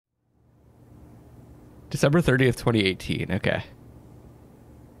December 30th, 2018. Okay.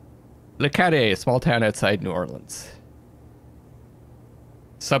 Le Carré, a small town outside New Orleans.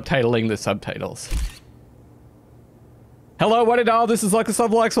 Subtitling the subtitles. Hello, one and all. This is Luckless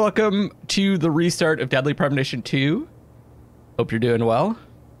LoveLinks. Welcome to the restart of Deadly Premonition 2. Hope you're doing well.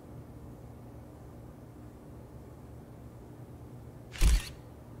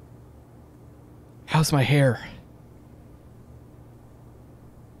 How's my hair?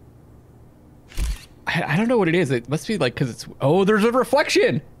 I don't know what it is. It must be like because it's... Oh, there's a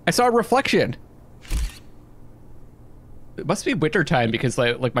reflection. I saw a reflection. It must be winter time because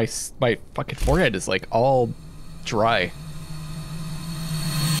like my fucking forehead is like all dry.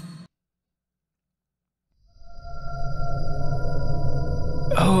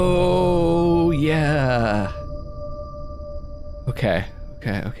 Oh yeah. Okay.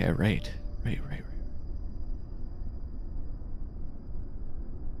 Right.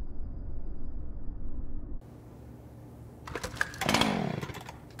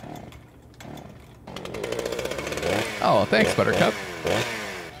 Oh, thanks, Buttercup.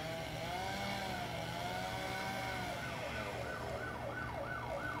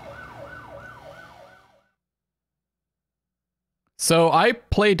 So I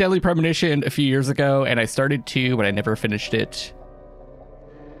played Deadly Premonition a few years ago, and I started 2, but I never finished it.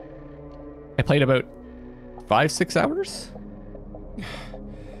 I played about 5-6 hours.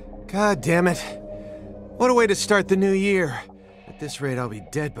 God damn it. What a way to start the new year. At this rate, I'll be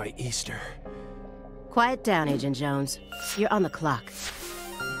dead by Easter. Quiet down, Agent Jones. You're on the clock.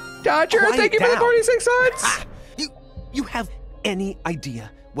 Dodger, Quiet thank you for the down. 46 cents. Ah, you have any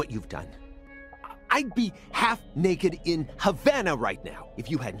idea what you've done? I'd be half naked in Havana right now if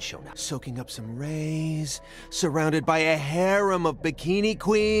you hadn't shown up. Soaking up some rays, surrounded by a harem of bikini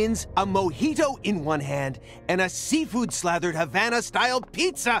queens, a mojito in one hand, and a seafood-slathered Havana-style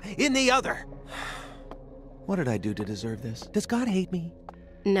pizza in the other. What did I do to deserve this? Does God hate me?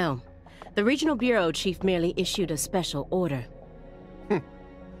 No. The regional bureau chief merely issued a special order.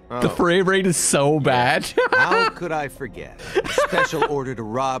 The frame rate is so bad. How could I forget? A special order to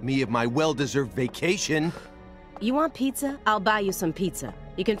rob me of my well-deserved vacation. You want pizza? I'll buy you some pizza.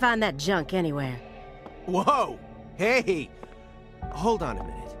 You can find that junk anywhere. Whoa! Hey! Hold on a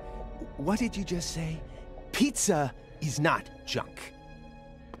minute. What did you just say? Pizza is not junk.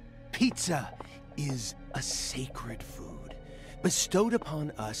 Pizza is a sacred food, bestowed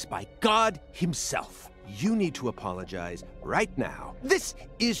upon us by God Himself. You need to apologize right now. This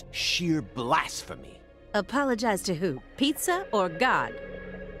is sheer blasphemy. Apologize to who? Pizza or God?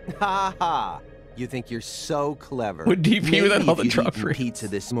 Ha ha! You think you're so clever. Would DP without all the Maybe if drop you'd eaten rates. pizza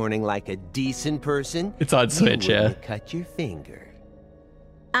this morning like a decent person. It's on Switch, you yeah. wouldn't have cut your finger.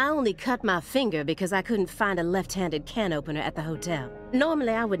 I only cut my finger because I couldn't find a left-handed can opener at the hotel.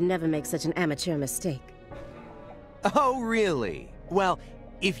 Normally, I would never make such an amateur mistake. Oh, really? Well,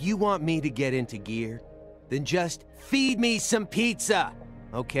 if you want me to get into gear, then just feed me some pizza,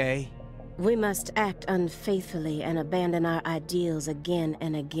 okay? We must act unfaithfully and abandon our ideals again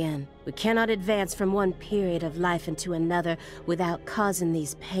and again. We cannot advance from one period of life into another without causing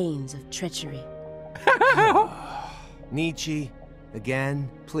these pains of treachery. Nietzsche,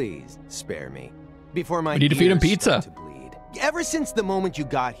 again, please spare me. Before my We need to feed him ears pizza. start to bleed. Ever since the moment you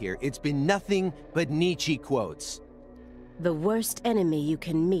got here, it's been nothing but Nietzsche quotes. The worst enemy you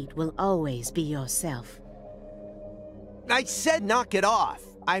can meet will always be yourself. I said knock it off.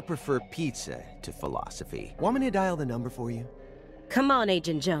 I prefer pizza to philosophy. Want me to dial the number for you? Come on,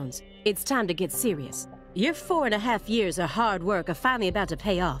 Agent Jones. It's time to get serious. Your 4.5 years of hard work are finally about to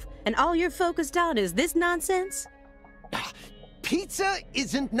pay off, and all you're focused on is this nonsense? Pizza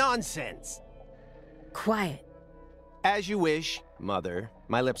isn't nonsense. Quiet. As you wish, Mother.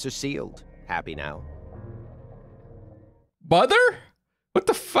 My lips are sealed. Happy now. Mother? What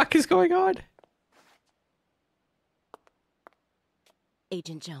the fuck is going on?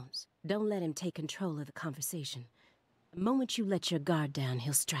 Agent Jones, don't let him take control of the conversation. The moment you let your guard down,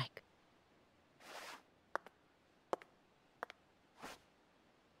 he'll strike.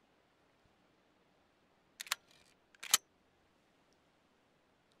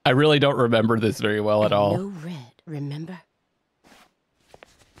 I really don't remember this very well at all. No red, remember?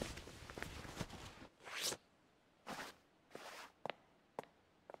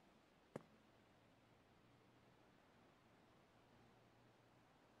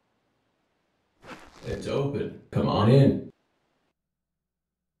 It's open. Come on in.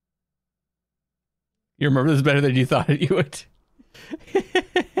 You remember this better than you thought you would.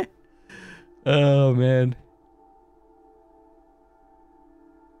 Oh, man.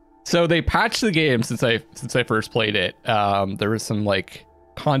 So they patched the game since I first played it. There was some like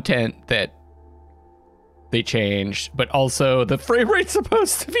content that they changed, but also the frame rate's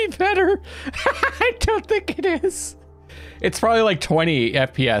supposed to be better. I don't think it is. It's probably like 20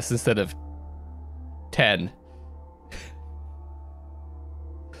 FPS instead of 10.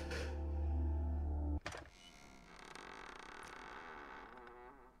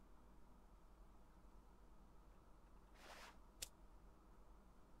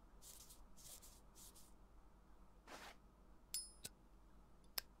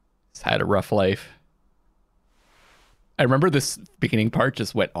 Had a rough life. I remember this beginning part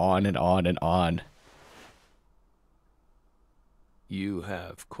just went on and on and on. You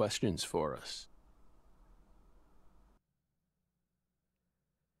have questions for us?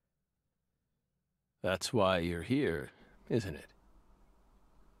 That's why you're here, isn't it?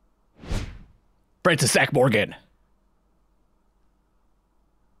 Francis Sack Morgan.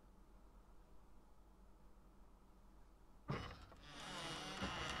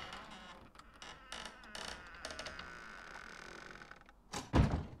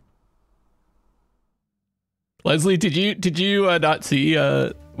 Leslie, did you not see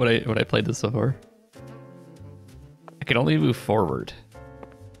when I played this before? I can only move forward.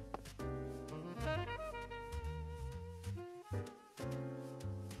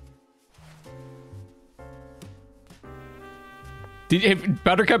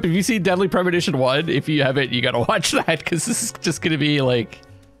 Buttercup, have you seen Deadly Premonition 1? If you haven't, you gotta watch that, because this is just gonna be like...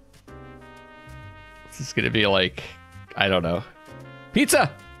 This is gonna be like... I don't know.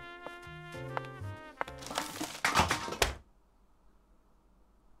 Pizza!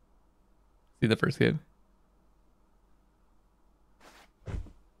 See the first game?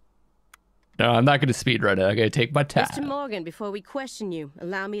 No, I'm not going to speedrun it. I'm going to take my time. Mr. Morgan, before we question you,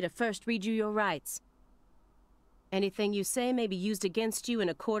 allow me to first read you your rights. Anything you say may be used against you in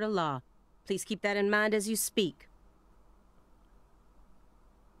a court of law. Please keep that in mind as you speak.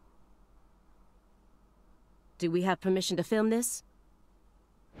 Do we have permission to film this?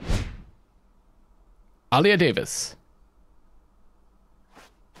 Alia Davis.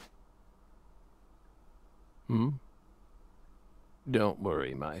 Don't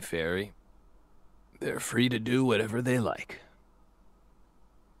worry, my fairy. They're free to do whatever they like.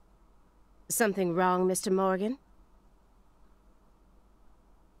 Something wrong, Mr. Morgan?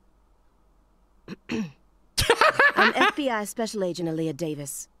 I'm FBI Special Agent Alia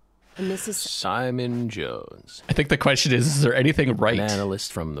Davis. And this is... Simon Jones. I think the question is there anything right? An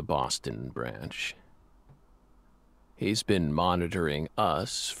analyst from the Boston branch. He's been monitoring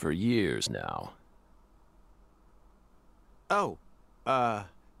us for years now. Oh,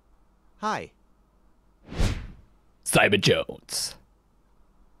 hi. Simon Jones.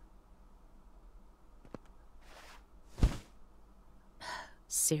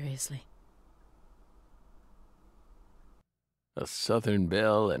 Seriously. A Southern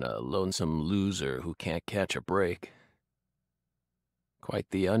belle and a lonesome loser who can't catch a break. Quite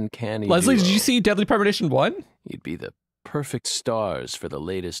the uncanny Leslie, duo. did you see Deadly Premonition 1? You'd be the perfect stars for the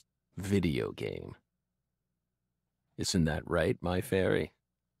latest video game. Isn't that right, my fairy?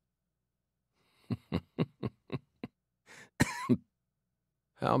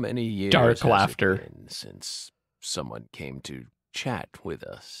 How many years Dark has it laughter. been since someone came to chat with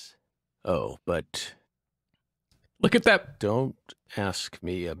us? Oh, but Look at that. don't ask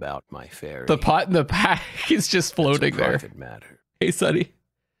me about my fairy. The pot in the pack is just floating It's a there. private matter. Hey, Sonny. It's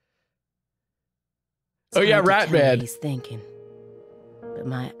Oh, yeah, hard to Rat tell what Man. he's thinking, but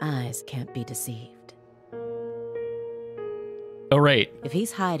my eyes can't be deceived. Oh, right. If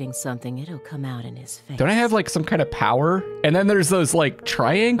he's hiding something, it'll come out in his face. Don't I have like some kind of power? And then there's those like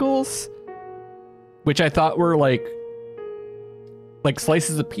triangles, which I thought were like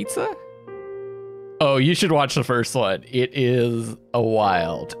slices of pizza. Oh, you should watch the first one. It is a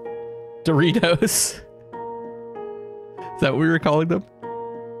wild. Doritos. Is that what we were calling them?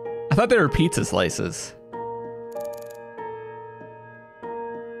 I thought they were pizza slices.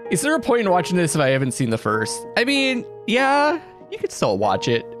 Is there a point in watching this if I haven't seen the first? I mean, yeah, you could still watch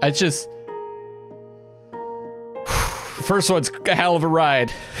it. It's just... The first one's a hell of a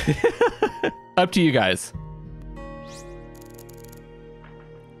ride. Up to you guys.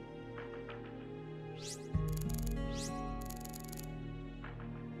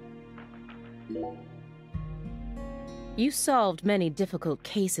 You solved many difficult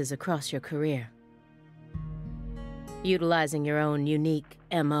cases across your career, utilizing your own unique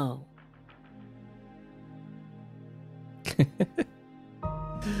MO.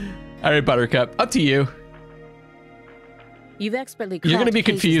 All right, Buttercup, up to you. You've expertly You're gonna cracked be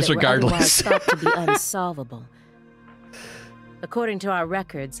cases confused that were regardless. otherwise thought to be unsolvable. According to our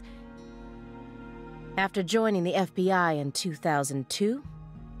records, after joining the FBI in 2002,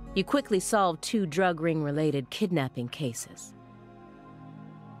 You quickly solved 2 drug ring-related kidnapping cases.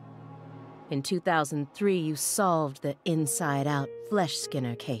 In 2003, you solved the inside-out flesh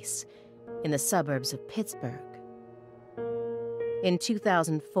skinner case in the suburbs of Pittsburgh. In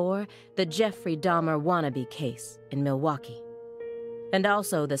 2004, the Jeffrey Dahmer wannabe case in Milwaukee. And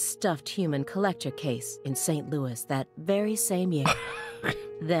also the stuffed human collector case in St. Louis that very same year.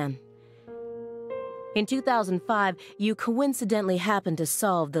 Then, in 2005, you coincidentally happened to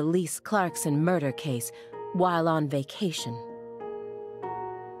solve the Lise Clarkson murder case while on vacation.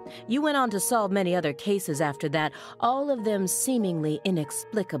 You went on to solve many other cases after that, all of them seemingly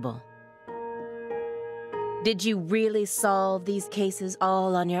inexplicable. Did you really solve these cases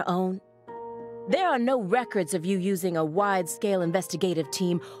all on your own? There are no records of you using a wide-scale investigative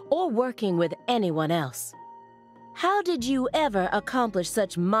team or working with anyone else. How did you ever accomplish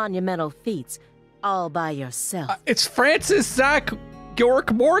such monumental feats all by yourself? It's Francis Zach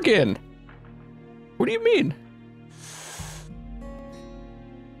York Morgan. What do you mean?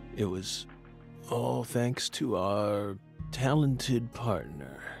 It was all thanks to our talented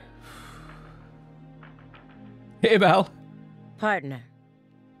partner. Hey, Val. Partner.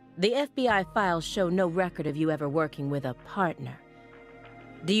 The FBI files show no record of you ever working with a partner.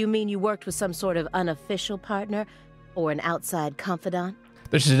 Do you mean you worked with some sort of unofficial partner or an outside confidant?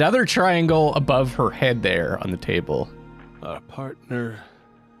 There's another triangle above her head there on the table. Our partner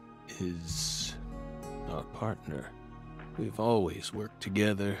is our partner. We've always worked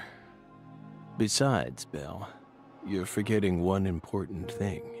together. Besides, Belle, you're forgetting one important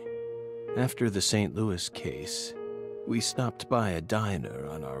thing. After the St. Louis case, we stopped by a diner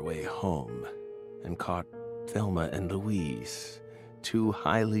on our way home and caught Thelma and Louise, 2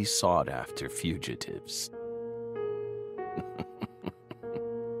 highly sought-after fugitives.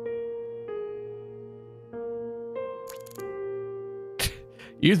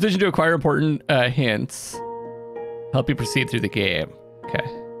 Use vision to acquire important hints. Help you proceed through the game. Okay.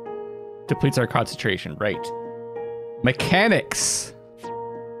 Depletes our concentration. Right. Mechanics.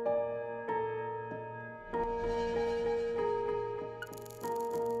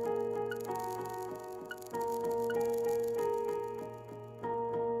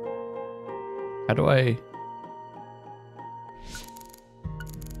 How do I...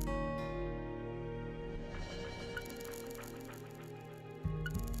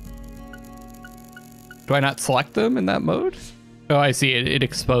 Do I not select them in that mode? Oh, I see. It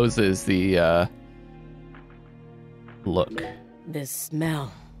exposes the look. This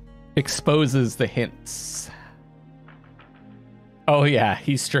smell. Exposes the hints. Oh yeah,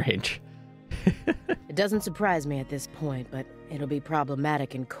 he's strange. It doesn't surprise me at this point, but it'll be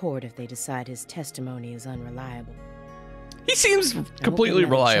problematic in court if they decide his testimony is unreliable. He seems completely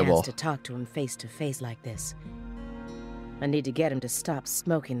reliable. Chance to talk to him face to face like this. I need to get him to stop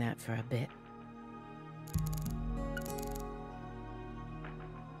smoking that for a bit.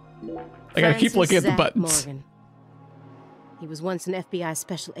 I gotta keep looking at the Zach buttons. Morgan. He was once an FBI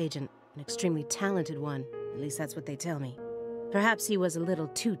special agent, an extremely talented one. At least that's what they tell me. Perhaps he was a little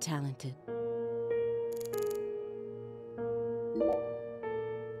too talented.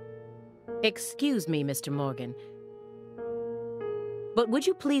 Excuse me, Mr. Morgan. But would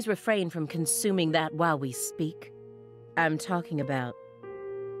you please refrain from consuming that while we speak? I'm talking about...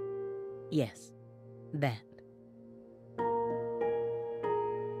 Yes, that.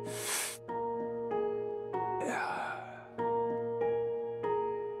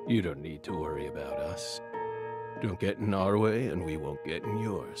 You don't need to worry about us. Don't get in our way, and we won't get in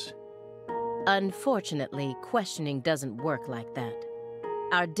yours. Unfortunately, questioning doesn't work like that.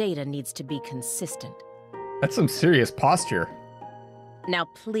 Our data needs to be consistent. That's some serious posture. Now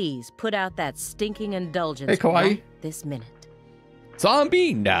please, put out that stinking indulgence Hey, Kawaii. right this minute.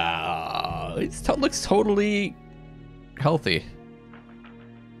 Zombie? No. It looks totally healthy.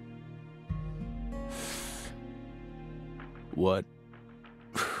 What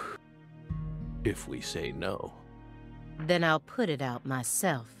if we say no? Then I'll put it out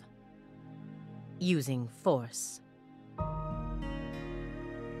myself. Using force.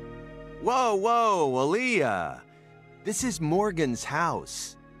 Whoa, whoa, Aaliyah. This is Morgan's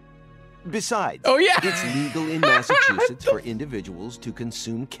house. Besides, Oh, yeah. it's legal in Massachusetts for individuals to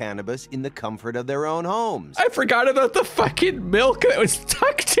consume cannabis in the comfort of their own homes. I forgot about the fucking milk that was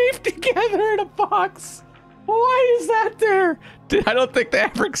duct taped together in a box. Why is that there? I don't think they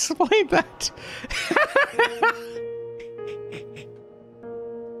ever explained that.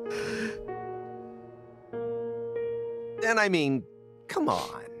 And I mean, come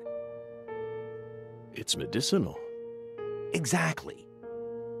on. It's medicinal. Exactly.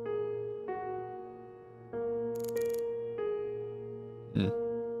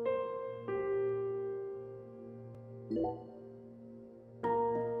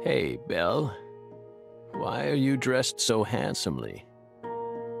 Hey, Belle. Why are you dressed so handsomely?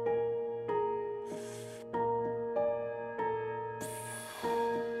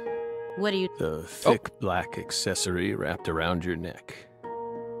 What do you... The thick black accessory wrapped around your neck.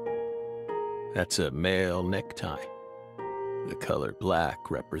 That's a male necktie. The color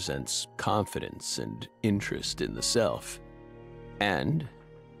black represents confidence and interest in the self. And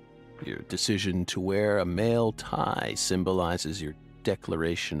your decision to wear a male tie symbolizes your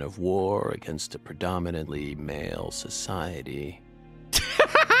declaration of war against a predominantly male society.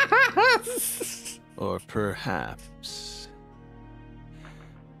 Or perhaps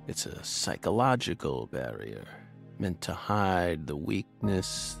it's a psychological barrier meant to hide the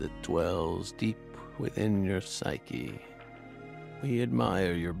weakness that dwells deep within your psyche. We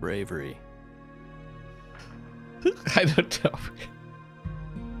admire your bravery. I don't know.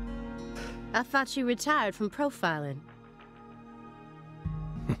 I thought you retired from profiling.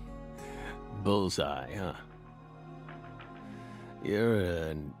 Bullseye, huh? You're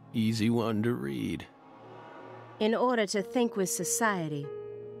an easy one to read. In order to think with society,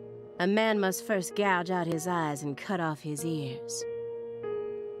 a man must first gouge out his eyes and cut off his ears.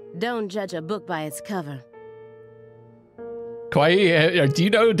 Don't judge a book by its cover. Kawaii, do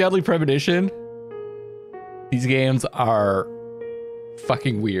you know Deadly Premonition? These games are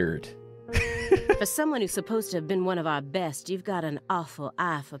fucking weird. For someone who's supposed to have been one of our best, you've got an awful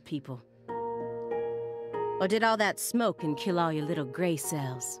eye for people. Or did all that smoke and kill all your little gray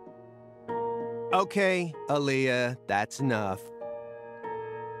cells? Okay, Aaliyah, that's enough.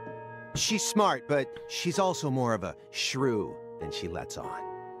 She's smart, but she's also more of a shrew than she lets on.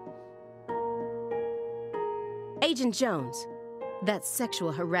 Agent Jones, that's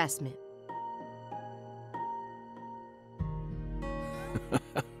sexual harassment.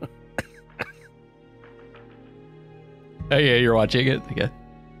 Oh yeah, you're watching it again.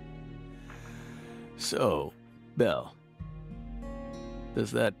 So, Belle,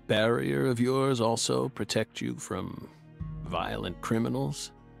 does that barrier of yours also protect you from violent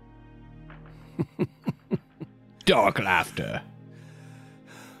criminals? Dark laughter.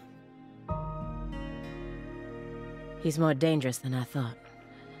 He's more dangerous than I thought.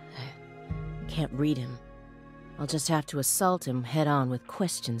 I can't read him. I'll just have to assault him head-on with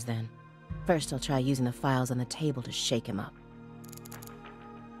questions then. First, I'll try using the files on the table to shake him up.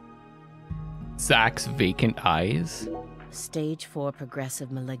 Zach's vacant eyes. Stage 4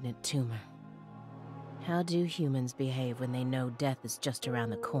 progressive malignant tumor. How do humans behave when they know death is just around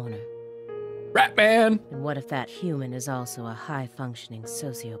the corner? Ratman! And what if that human is also a high-functioning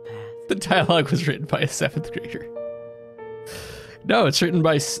sociopath? The dialogue was written by a 7th grader. No, it's written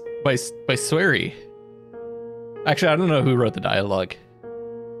by Swery. Actually, I don't know who wrote the dialogue.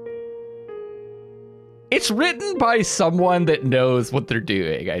 It's written by someone that knows what they're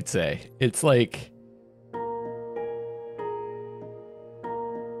doing, I'd say. It's like...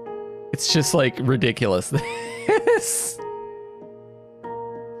 It's just like ridiculous.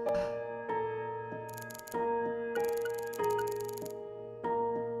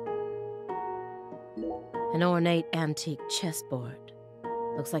 An ornate antique chessboard.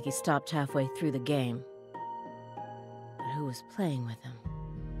 Looks like he stopped halfway through the game. But who was playing with him?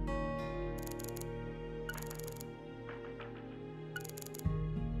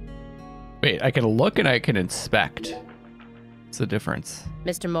 Wait, I can look and I can inspect. What's the difference?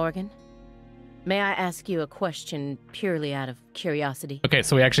 Mr. Morgan, may I ask you a question purely out of curiosity? Okay,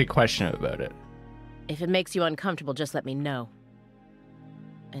 so we actually question about it. If it makes you uncomfortable, just let me know.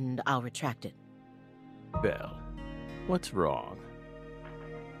 And I'll retract it. Belle, what's wrong?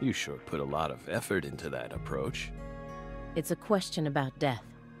 You sure put a lot of effort into that approach. It's a question about death.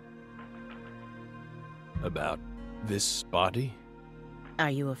 About this body? Are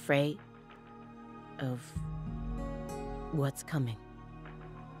you afraid of what's coming?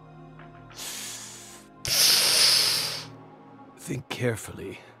 Think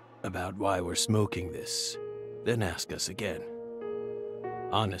carefully about why we're smoking this, then ask us again.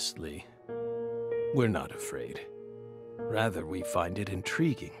 Honestly, we're not afraid. Rather, we find it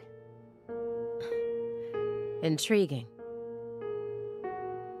intriguing. Intriguing.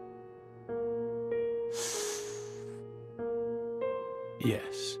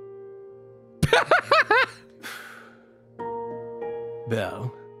 Yes.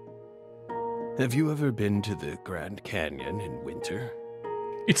 Belle, have you ever been to the Grand Canyon in winter?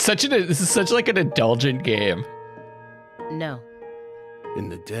 This is such like an indulgent game. No. In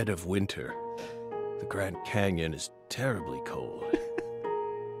the dead of winter, the Grand Canyon is terribly cold.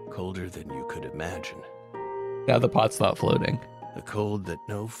 Colder than you could imagine. Now the pot's not floating. A cold that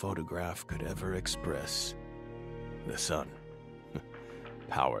no photograph could ever express. The sun.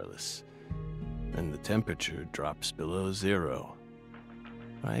 powerless. And the temperature drops below 0.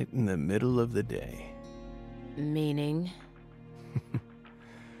 Right in the middle of the day. Meaning?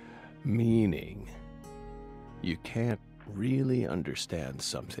 Meaning, you can't really understand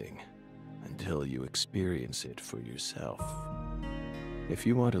something until you experience it for yourself. If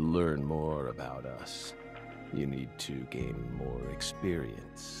you want to learn more about us, you need to gain more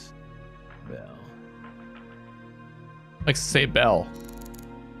experience, Belle. Likes to say Belle.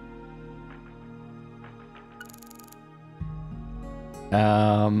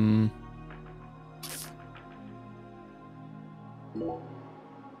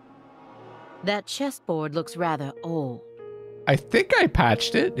 That chessboard looks rather old. I think I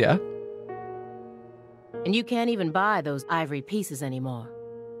patched it, yeah. And you can't even buy those ivory pieces anymore.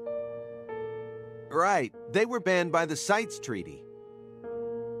 Right. They were banned by the CITES Treaty.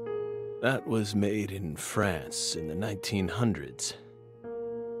 That was made in France in the 1900s.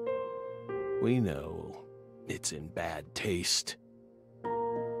 We know it's in bad taste.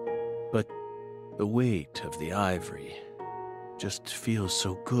 But the weight of the ivory just feels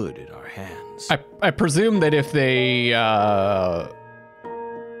so good in our hands. I presume that if they,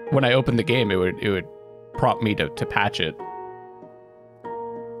 when I opened the game, it would prompt me to patch it.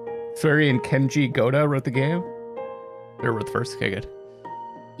 Suri and Kenji Goda wrote the game? They wrote the first? Okay, good.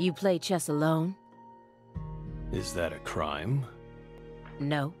 You play chess alone? Is that a crime?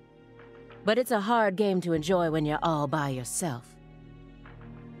 No. But it's a hard game to enjoy when you're all by yourself.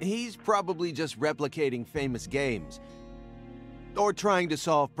 He's probably just replicating famous games. Or trying to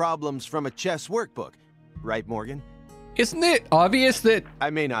solve problems from a chess workbook. Right, Morgan? Isn't it obvious that... I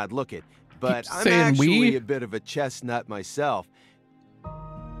may not look it, but Keep I'm saying actually we. a bit of a chess nut myself.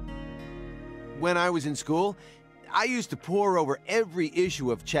 When I was in school, I used to pore over every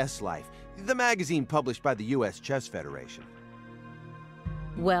issue of Chess Life, the magazine published by the U.S. Chess Federation.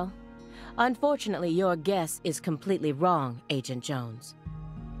 Well, unfortunately, your guess is completely wrong, Agent Jones.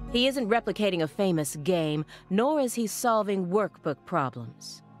 He isn't replicating a famous game, nor is he solving workbook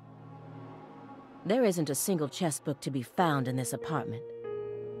problems. There isn't a single chess book to be found in this apartment.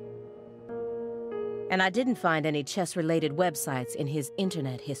 And I didn't find any chess-related websites in his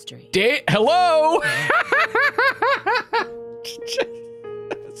internet history. Hello?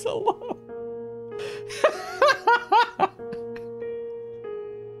 Hello?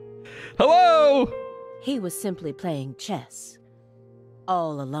 Hello? He was simply playing chess.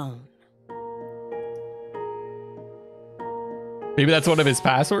 All alone. Maybe that's one of his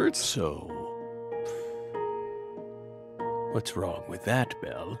passwords? So, what's wrong with that,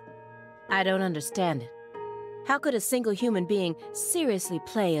 Belle? I don't understand it. How could a single human being seriously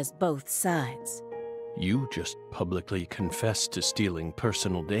play as both sides? You just publicly confessed to stealing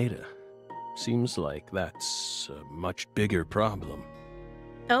personal data. Seems like that's a much bigger problem.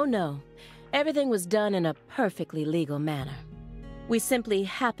 Oh no. Everything was done in a perfectly legal manner. We simply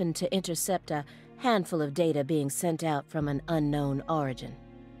happened to intercept a handful of data being sent out from an unknown origin.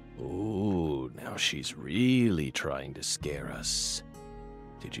 Ooh, now she's really trying to scare us.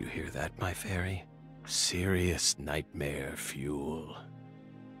 Did you hear that, my fairy? Serious nightmare fuel.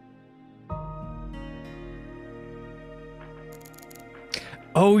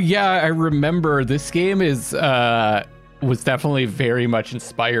 Oh yeah, I remember. This game is was definitely very much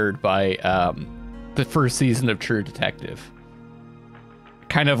inspired by the first season of True Detective.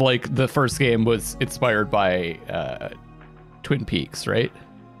 Kind of like the first game was inspired by Twin Peaks, right?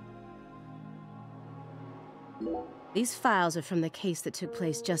 These files are from the case that took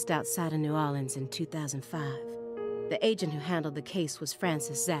place just outside of New Orleans in 2005. The agent who handled the case was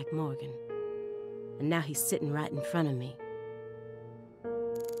Francis Zach Morgan. And now he's sitting right in front of me.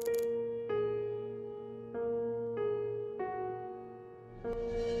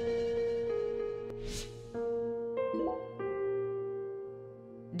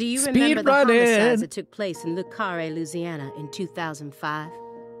 Do you remember the homicides that took place in Carré, Louisiana in 2005?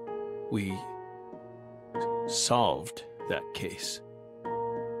 We solved that case.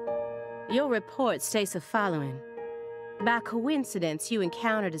 Your report states the following. By coincidence, you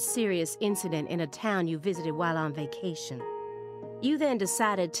encountered a serious incident in a town you visited while on vacation. You then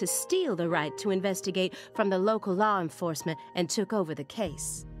decided to steal the right to investigate from the local law enforcement and took over the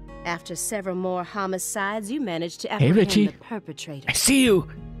case. After several more homicides, you managed to apprehend the perpetrator. I see you.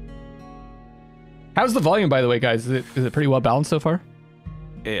 How's the volume, by the way, guys? Is it pretty well balanced so far?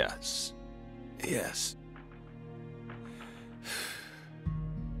 Yes. Yes.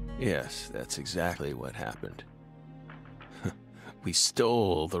 Yes, that's exactly what happened. We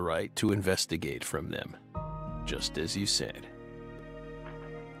stole the right to investigate from them, just as you said.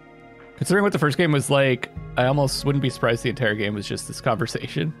 Considering what the first game was like, I almost wouldn't be surprised the entire game was just this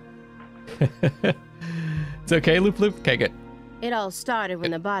conversation. It's okay, Loop Loop. Okay, good. It all started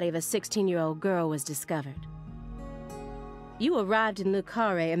when the body of a 16-year-old girl was discovered. You arrived in Le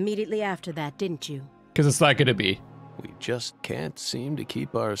Carré immediately after that, didn't you? Because it's not going to be. We just can't seem to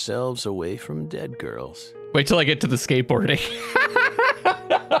keep ourselves away from dead girls. Wait till I get to the skateboarding.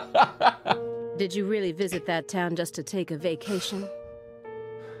 Did you really visit that town just to take a vacation?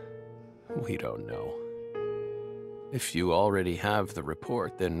 We don't know. If you already have the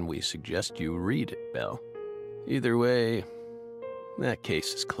report, then we suggest you read it, Belle. Either way, that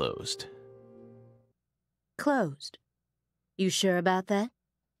case is closed. Closed? You sure about that?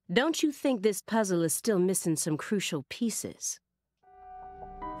 Don't you think this puzzle is still missing some crucial pieces?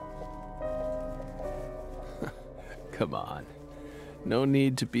 Come on. No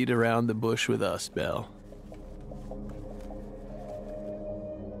need to beat around the bush with us, Belle.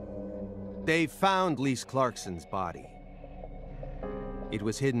 They found Lise Clarkson's body. It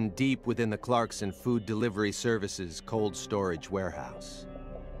was hidden deep within the Clarkson Food Delivery Services cold storage warehouse.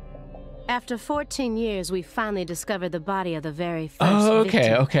 After 14 years, we finally discovered the body of the very first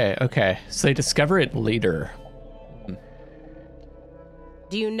victim. Okay. So they discover it later.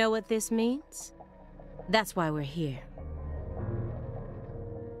 Do you know what this means? That's why we're here.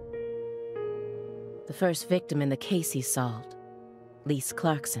 The first victim in the case he solved, Lise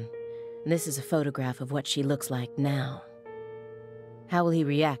Clarkson. And this is a photograph of what she looks like now. How will he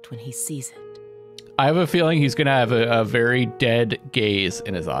react when he sees it? I have a feeling he's going to have a very dead gaze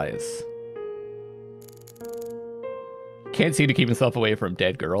in his eyes. Can't seem to keep himself away from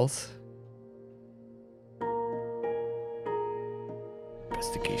dead girls.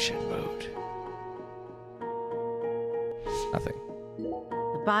 Investigation mode. Nothing.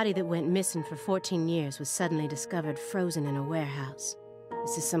 The body that went missing for 14 years was suddenly discovered frozen in a warehouse.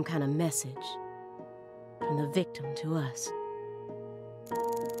 This is some kind of message from the victim to us.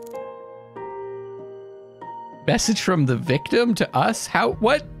 Message from the victim to us? How?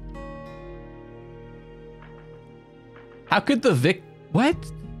 What? How could the what?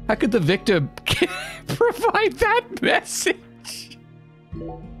 How could the victim provide that message?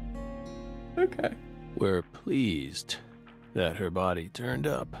 Okay. We're pleased that her body turned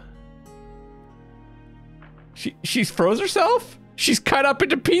up. She's froze herself? She's cut up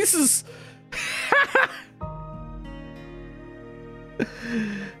into pieces.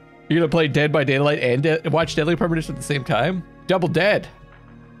 You're gonna play Dead by Daylight and watch Deadly Premonition at the same time? Double dead.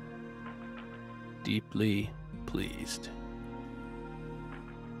 Deeply pleased.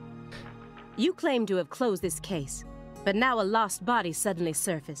 You claim to have closed this case, but now a lost body suddenly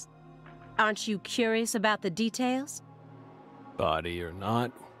surfaced. Aren't you curious about the details? Body or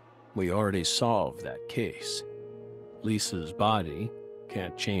not, we already solved that case. Lisa's body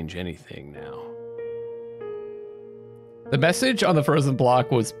can't change anything now. The message on the frozen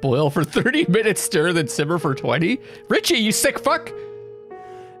block was boil for 30 minutes, stir, then simmer for 20. Richie, you sick fuck!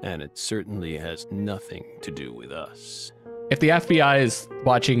 And it certainly has nothing to do with us. If the FBI is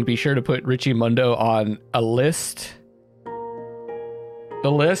watching, be sure to put Richie Mundo on a list.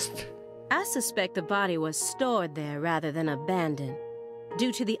 The list? I suspect the body was stored there rather than abandoned,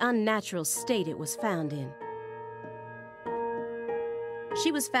 due to the unnatural state it was found in.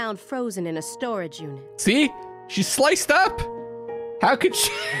 She was found frozen in a storage unit. See? She's sliced up. How could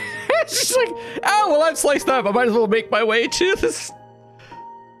she? She's like, oh, well, I'm sliced up. I might as well make my way to this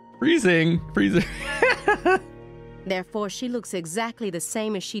freezer. Therefore, she looks exactly the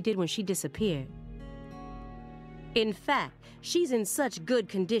same as she did when she disappeared. In fact, she's in such good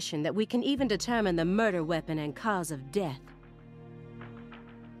condition that we can even determine the murder weapon and cause of death.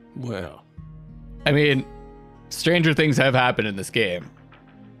 Well, I mean, stranger things have happened in this game.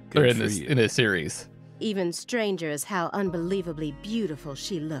 Or good in this series. Even stranger is how unbelievably beautiful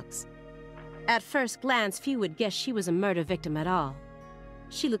she looks. At first glance, few would guess she was a murder victim at all.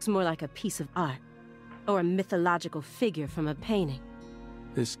 She looks more like a piece of art, or a mythological figure from a painting.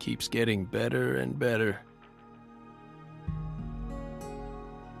 this keeps getting better and better.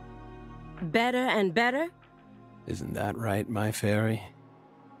 Better and better? Isn't that right, my fairy?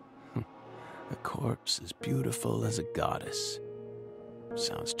 A corpse as beautiful as a goddess.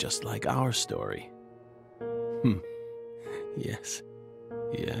 Sounds just like our story. Yes.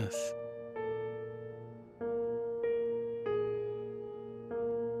 Yes.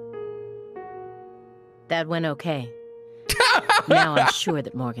 That went okay. Now I'm sure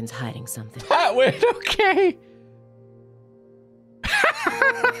that Morgan's hiding something. That went okay.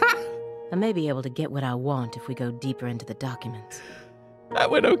 I may be able to get what I want if we go deeper into the documents.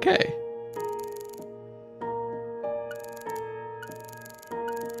 That went okay.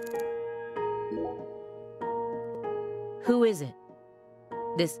 Who is it?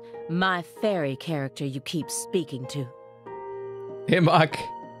 This My Fairy character you keep speaking to. Hey, Mock.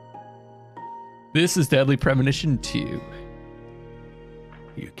 This is Deadly Premonition 2.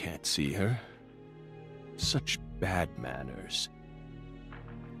 You can't see her? Such bad manners.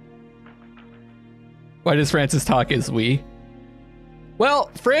 Why does Francis talk as we? Well,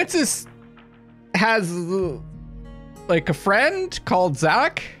 Francis has like a friend called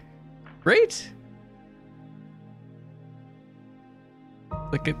Zach, right?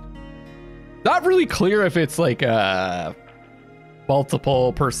 Like it, not really clear if it's like a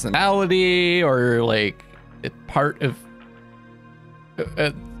multiple personality or like it part of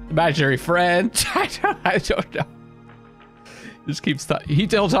an imaginary friend. I don't know. Just keeps talking.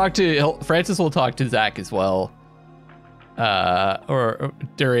 Francis will talk to Zach as well. Or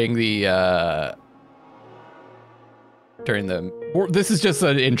during the this is just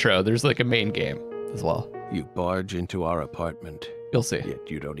an intro. There's like a main game as well. You barge into our apartment. You'll see. Yet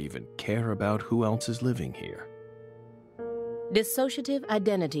you don't even care about who else is living here. Dissociative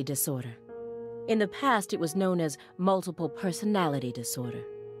identity disorder. In the past, it was known as multiple personality disorder.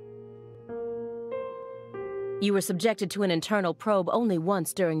 You were subjected to an internal probe only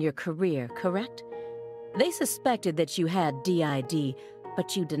once during your career, correct? They suspected that you had DID,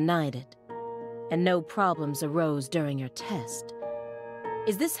 but you denied it. And no problems arose during your test.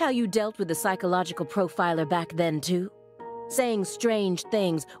 Is this how you dealt with the psychological profiler back then, too? Saying strange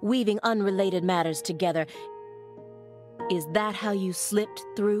things, weaving unrelated matters together. Is that how you slipped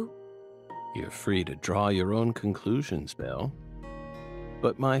through? You're free to draw your own conclusions, Belle.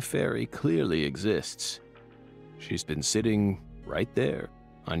 But my fairy clearly exists. She's been sitting right there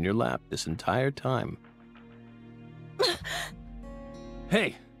on your lap this entire time.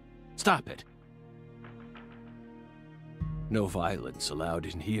 Hey, stop it. No violence allowed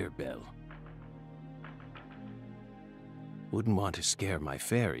in here, Belle. Wouldn't want to scare my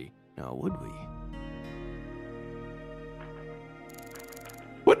fairy, now would we?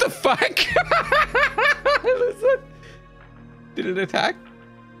 What the fuck? Listen. Did it attack?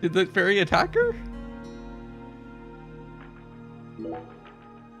 Did the fairy attack her?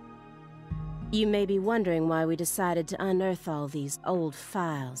 You may be wondering why we decided to unearth all these old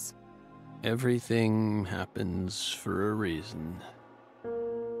files. Everything happens for a reason.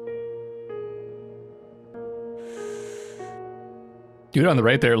 Dude on the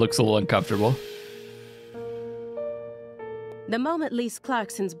right there looks a little uncomfortable. The moment Lise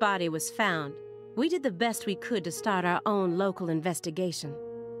Clarkson's body was found, we did the best we could to start our own local investigation.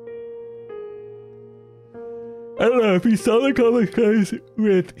 I don't know if he saw the comic guys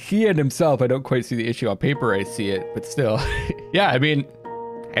with he and himself. I don't quite see the issue on paper. I see it, but still. Yeah, I mean,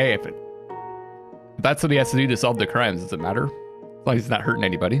 hey, if that's what he has to do to solve the crimes, does it matter? As long as he's not hurting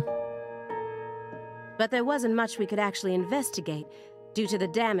anybody. But there wasn't much we could actually investigate due to the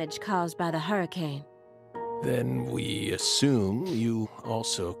damage caused by the hurricane. Then we assume you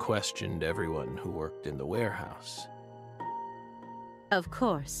also questioned everyone who worked in the warehouse. Of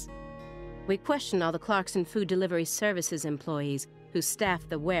course. We questioned all the Clarkson Food Delivery Services employees who staffed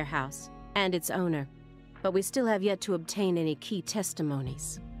the warehouse and its owner, but we still have yet to obtain any key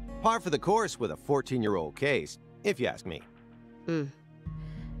testimonies. Par for the course with a 14-year-old case, if you ask me.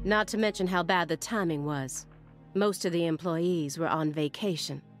 Not to mention how bad the timing was. Most of the employees were on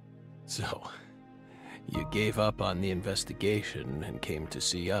vacation. So, you gave up on the investigation and came to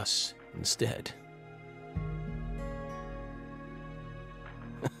see us instead.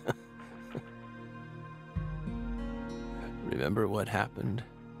 Remember what happened,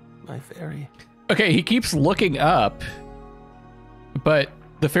 my fairy? Okay, he keeps looking up, but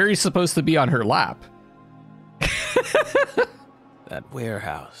the fairy's supposed to be on her lap. That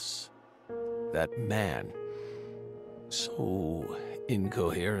warehouse. That man. So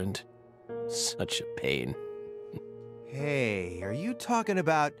incoherent. Such a pain. Hey, are you talking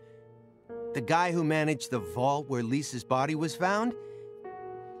about the guy who managed the vault where Lisa's body was found?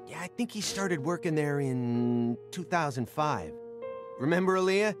 Yeah, I think he started working there in 2005. Remember,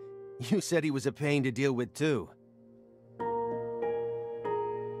 Aaliyah? You said he was a pain to deal with, too.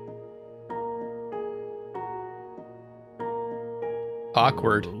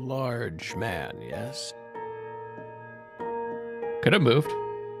 Awkward. A large man, yes? Could have moved.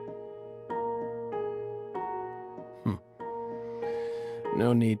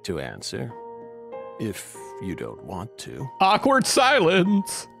 No need to answer. If you don't want to. Awkward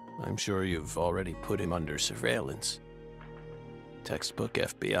silence. I'm sure you've already put him under surveillance. Textbook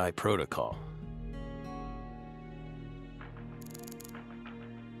FBI protocol.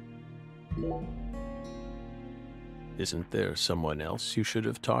 Isn't there someone else you should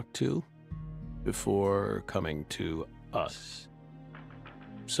have talked to before coming to us.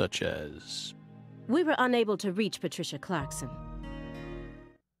 Such as... We were unable to reach Patricia Clarkson.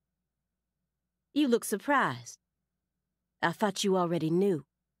 You look surprised. I thought you already knew.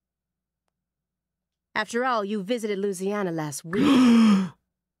 After all, you visited Louisiana last week.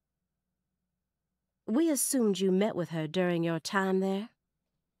 We assumed you met with her during your time there.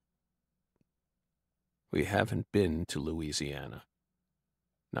 We haven't been to Louisiana.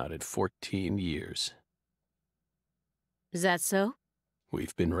 Not in 14 years. Is that so?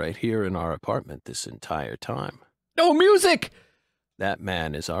 We've been right here in our apartment this entire time. No music! That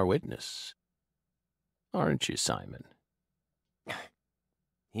man is our witness. Aren't you, Simon?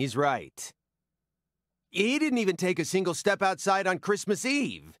 He's right. He didn't even take a single step outside on Christmas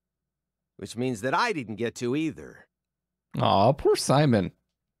Eve. Which means that I didn't get to either. Aw, poor Simon.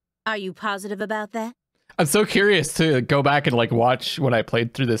 Are you positive about that? I'm so curious to go back and like watch when I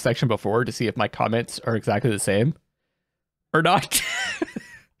played through this section before to see if my comments are exactly the same or not.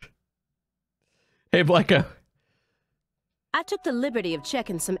 Hey, Blanco. I took the liberty of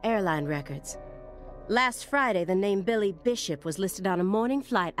checking some airline records. Last Friday, the name Billy Bishop was listed on a morning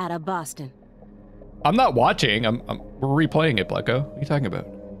flight out of Boston. I'm not watching. We're replaying it, Blanco. What are you talking about?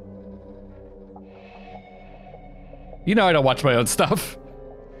 You know I don't watch my own stuff.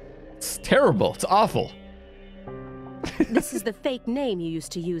 It's terrible. It's awful. This is the fake name you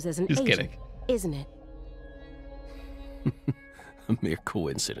used to use as an Just agent, kidding. Isn't it? A mere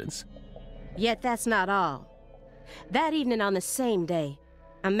coincidence. Yet that's not all. That evening on the same day,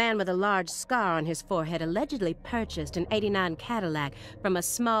 a man with a large scar on his forehead allegedly purchased an '89 Cadillac from a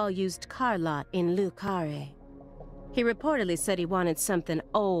small used car lot in Le Carré. He reportedly said he wanted something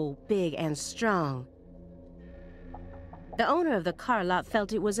old, big, and strong. The owner of the car lot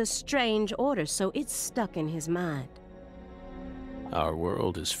felt it was a strange order, so it stuck in his mind. Our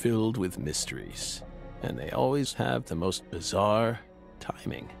world is filled with mysteries, and they always have the most bizarre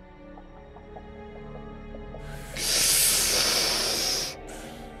timing.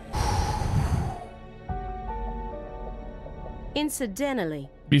 Incidentally,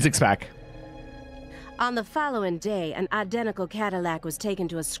 Music's back. on the following day, an identical Cadillac was taken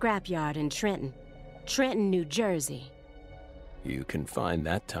to a scrapyard in Trenton, New Jersey. You can find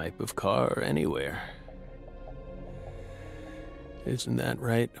that type of car anywhere. Isn't that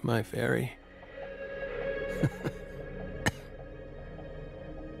right, my fairy?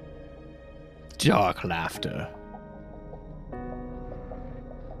 Dark laughter.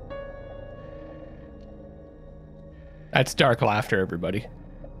 That's dark laughter, everybody.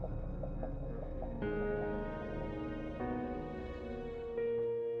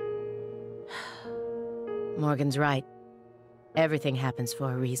 Morgan's right. Everything happens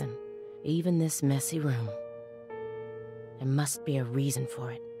for a reason. Even this messy room. There must be a reason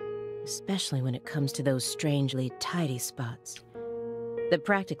for it. Especially when it comes to those strangely tidy spots. They're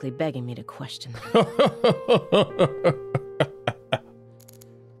practically begging me to question them.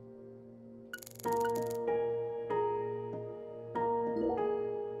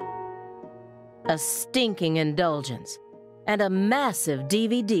 A stinking indulgence. And a massive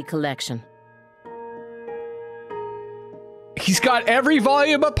DVD collection. He's got every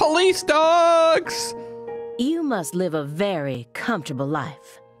volume of Police Dogs! You must live a very comfortable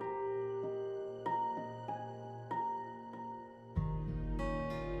life.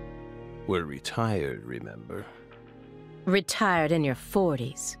 We're retired, remember? Retired in your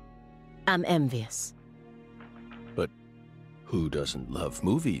 40s. I'm envious. But who doesn't love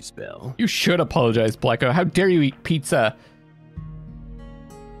movies, Belle? You should apologize, Blanco. How dare you eat pizza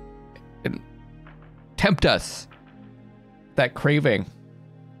and tempt us? That craving.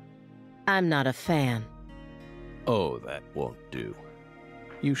 I'm not a fan. Oh, that won't do.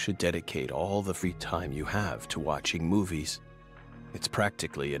 You should dedicate all the free time you have to watching movies. It's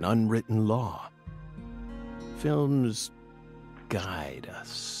practically an unwritten law. Films guide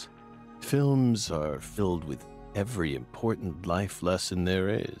us. Films are filled with every important life lesson there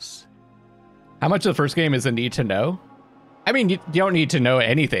is. How much of the first game is a need to know? I mean, you don't need to know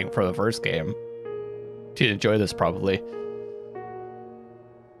anything for the first game to enjoy this, probably.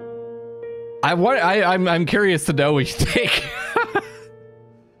 I'm curious to know what you think.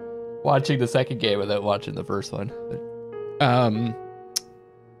 Watching the second game without watching the first one.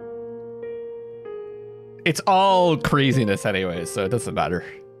 It's all craziness anyway, so it doesn't matter.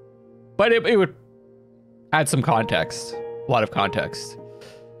 But it would add some context. A lot of context.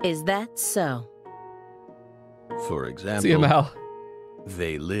 Is that so? For example, CML.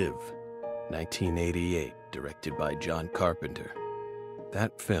 They Live, 1988, directed by John Carpenter.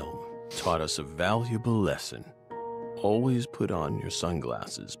 That film taught us a valuable lesson. Always put on your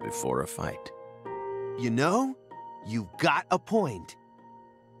sunglasses before a fight. You know, You've got a point.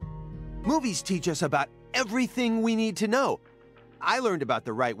 Movies teach us about everything we need to know. I learned about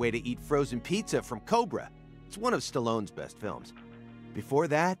the right way to eat frozen pizza from Cobra. It's one of Stallone's best films. Before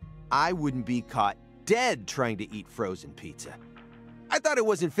that, I wouldn't be caught dead trying to eat frozen pizza. I thought it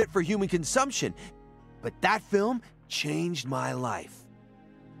wasn't fit for human consumption, but that film changed my life.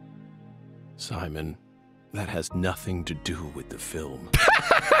 Simon, that has nothing to do with the film.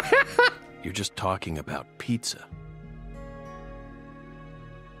 You're just talking about pizza.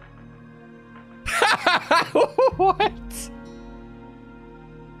 What?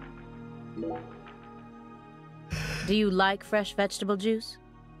 Do you like fresh vegetable juice?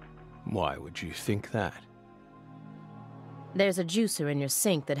 Why would you think that? There's a juicer in your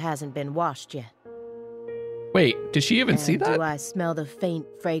sink that hasn't been washed yet. Wait, did she even see that? Do I smell the faint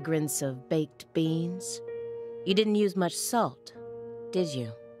fragrance of baked beans? You didn't use much salt, did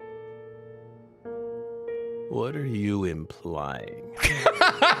you? What are you implying?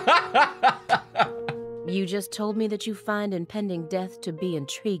 You just told me that you find impending death to be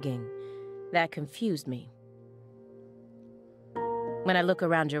intriguing. That confused me. When I look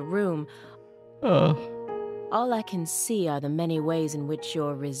around your room, all I can see are the many ways in which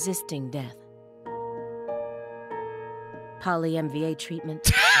you're resisting death. Poly-MVA treatment,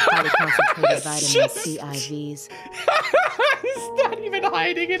 polyconcentrated vitamin C IVs. He's not even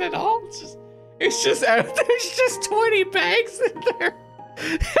hiding it at all. It's just out. There's just 20 bags in there.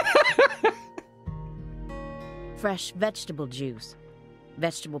 Fresh vegetable juice.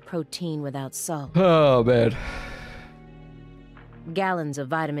 Vegetable protein without salt. Oh, man. Gallons of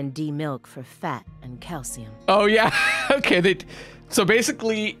vitamin D milk for fat and calcium. Oh, yeah. Okay. So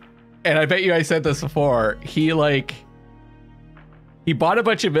basically, and I bet you I said this before, he bought a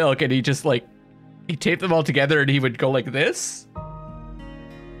bunch of milk and he just he taped them all together and he would go like this.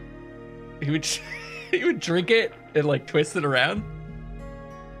 He would drink it and twist it around.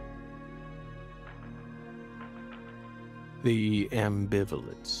 The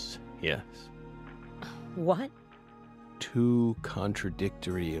ambivalence, yes. What? Two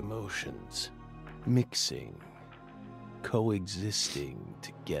contradictory emotions, mixing, coexisting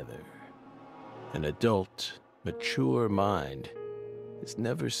together. An adult, mature mind is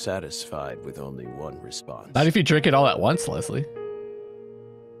never satisfied with only one response. Not if you drink it all at once, Leslie.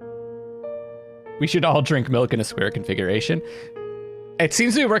 We should all drink milk in a square configuration. It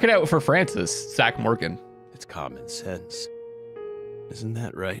seems to be working out for Francis, Zach Morgan. It's common sense. Isn't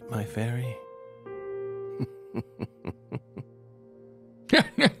that right, my fairy?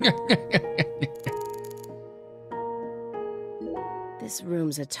 This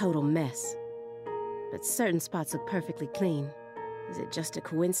room's a total mess. But certain spots look perfectly clean. Is it just a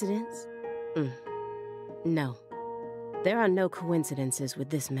coincidence? No. There are no coincidences with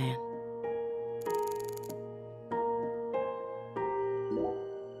this man.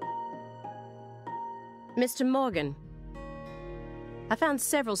 Mr. Morgan, I found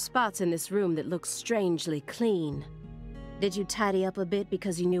several spots in this room that look strangely clean. Did you tidy up a bit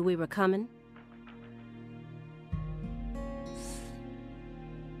because you knew we were coming?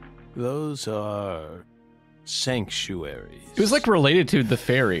 Those are sanctuaries. It was related to the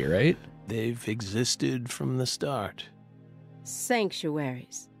fairy, right? They've existed from the start.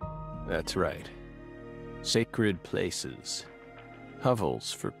 Sanctuaries. That's right. Sacred places.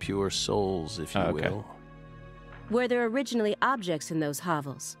 Hovels for pure souls, if you will. Were there originally objects in those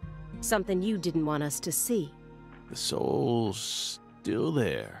hovels? Something you didn't want us to see? The soul's still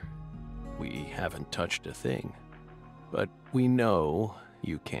there. We haven't touched a thing. But we know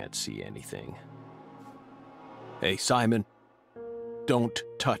you can't see anything. Hey, Simon. Don't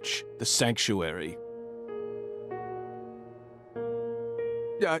touch the sanctuary.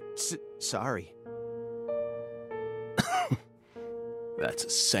 Sorry. That's a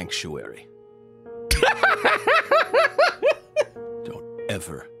sanctuary. Don't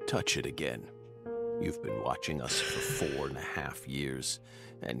ever touch it again. You've been watching us for 4.5 years,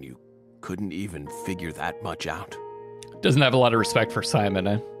 and you couldn't even figure that much out. Doesn't have a lot of respect for Simon,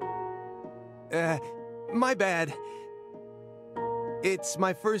 eh? My bad. It's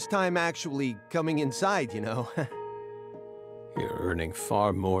my first time actually coming inside, you know. You're earning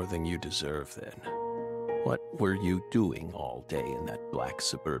far more than you deserve, then. What were you doing all day in that black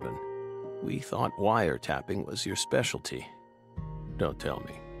Suburban? We thought wiretapping was your specialty. Don't tell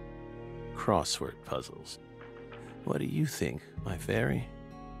me. Crossword puzzles. What do you think, my fairy?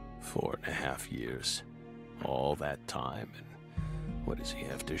 4.5 years. All that time, and what does he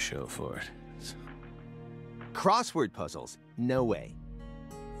have to show for it? Crossword puzzles? No way.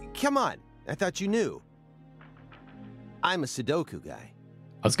 Come on, I thought you knew. I'm a Sudoku guy.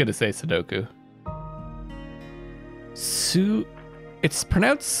 I was gonna say Sudoku. It's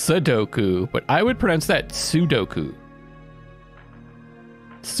pronounced Sudoku, but I would pronounce that Sudoku.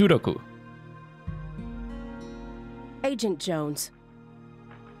 Sudoku. Agent Jones.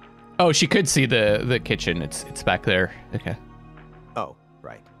 Oh, she could see the kitchen. It's back there. Okay. Oh,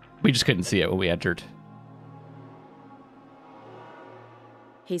 right. We just couldn't see it when we entered.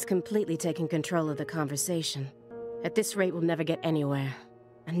 He's completely taken control of the conversation. At this rate, we'll never get anywhere.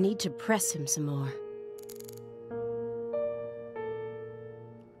 I need to press him some more.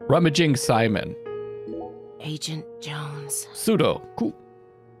 Rummaging Simon. Agent Jones. Sudoku.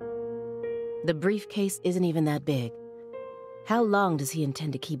 The briefcase isn't even that big. How long does he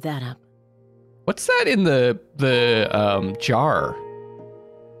intend to keep that up? What's that in the jar?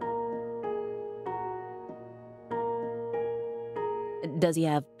 Does he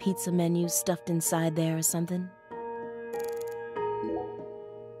have pizza menus stuffed inside there or something?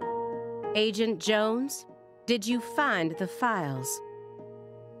 Agent Jones, did you find the files?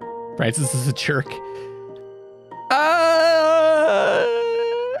 Francis is a jerk.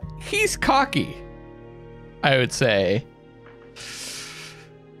 He's cocky, I would say.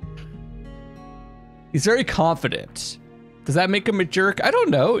 He's very confident. Does that make him a jerk? I don't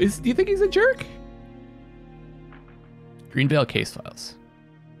know. Do you think he's a jerk? Greenvale case files.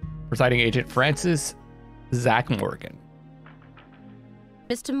 Presiding agent Francis Zach Morgan.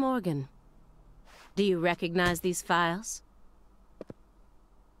 Mr. Morgan, do you recognize these files?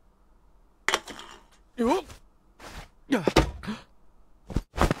 Whoa!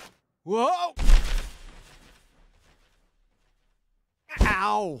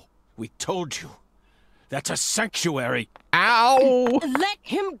 Ow! We told you. That's a sanctuary. Ow! Let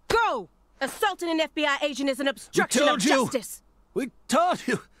him go! Assaulting an FBI agent is an obstruction of told you. justice. We told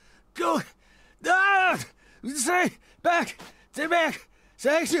you. Go. Ah! Stay back. Stay back.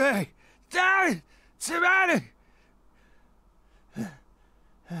 Sanctuary. Down. Surrounded.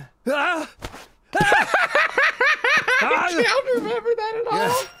 Ah! I don't remember that at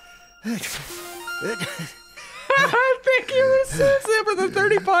all. Thank you, Susan, for the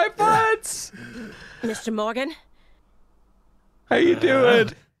 35 months. Mr. Morgan? How you doing?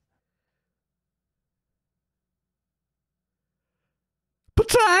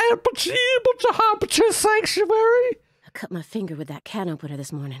 Sanctuary. I cut my finger with that can opener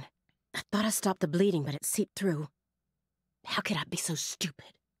this morning. I thought I stopped the bleeding, but it seeped through. How could I be so stupid?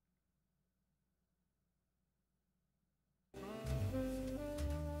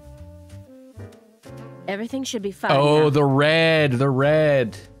 Everything should be fine Oh, now. the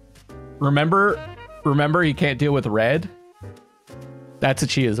red. Remember he can't deal with red? That's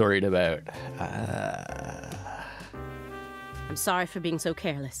what she is worried about. I'm sorry for being so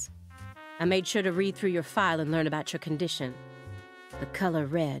careless. I made sure to read through your file and learn about your condition. The color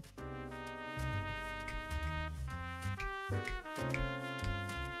red.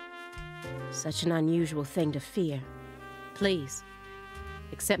 Such an unusual thing to fear. Please,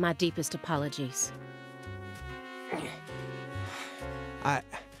 accept my deepest apologies.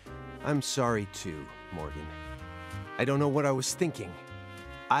 I'm sorry too, Morgan. I don't know what I was thinking.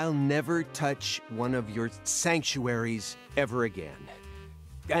 I'll never touch one of your sanctuaries ever again.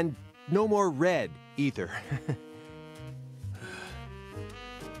 And no more red, either.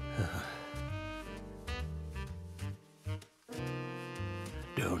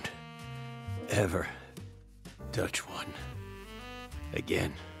 Don't ever touch one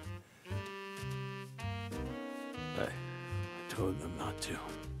again. I told them not to.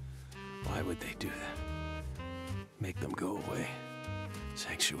 Why would they do that? Make them go away.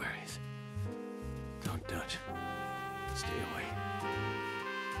 Sanctuaries. Don't touch. Stay away.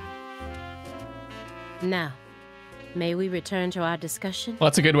 Now, may we return to our discussion? Well,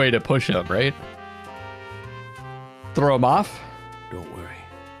 that's a good way to push him, right? Throw him off? Don't worry.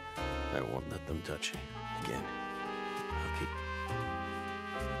 I won't let them touch you again. I'll keep...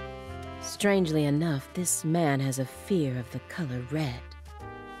 Strangely enough, this man has a fear of the color red.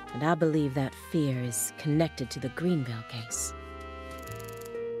 And I believe that fear is connected to the Greenville case.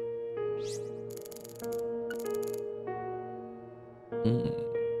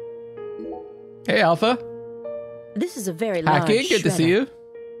 Hey, Alpha. This is a very large Hacking, good to see shredder.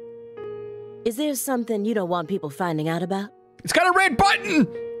 you. Is there something you don't want people finding out about? It's got a red button!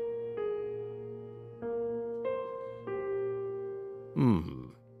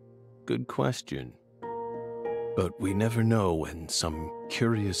 Good question. But we never know when some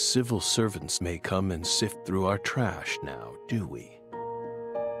curious civil servants may come and sift through our trash now, do we?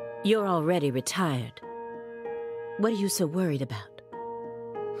 You're already retired. What are you so worried about?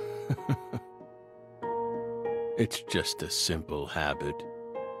 It's just a simple habit.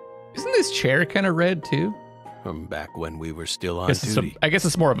 Isn't this chair kind of red, too? From back when we were still on Guess duty. I guess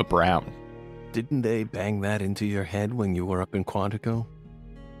it's more of a brown. Didn't they bang that into your head when you were up in Quantico?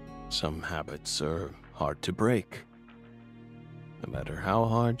 Some habits are hard to break, no matter how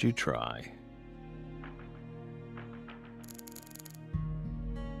hard you try.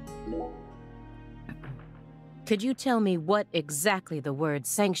 Could you tell me what exactly the word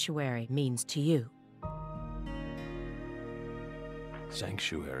sanctuary means to you?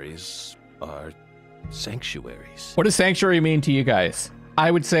 Sanctuaries are sanctuaries. What does sanctuary mean to you guys? I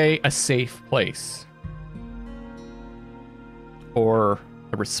would say a safe place. Or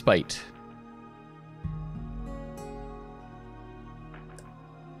a respite.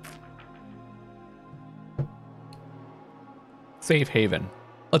 Safe haven.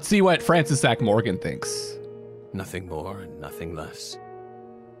 Let's see what Francis Zach Morgan thinks. Nothing more and nothing less.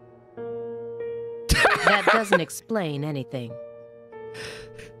 That doesn't explain anything.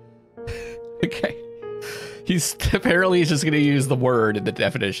 Okay. He's just going to use the word in the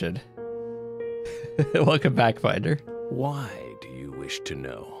definition. Welcome back, Finder. Why do you wish to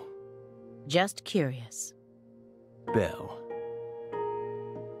know? Just curious. Belle.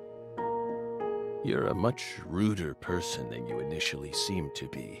 You're a much ruder person than you initially seemed to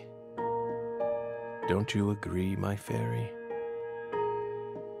be. Don't you agree, my fairy?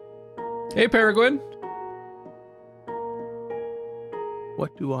 Hey, Peregrine.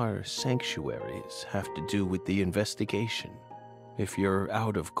 What do our sanctuaries have to do with the investigation? If you're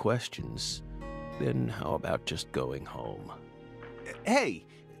out of questions, then how about just going home? Hey,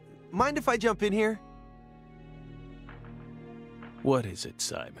 mind if I jump in here? What is it,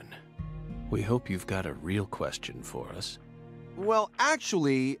 Simon? We hope you've got a real question for us. Well,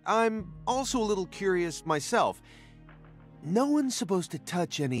 actually, I'm also a little curious myself. No one's supposed to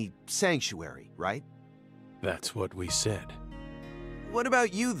touch any sanctuary, right? That's what we said. What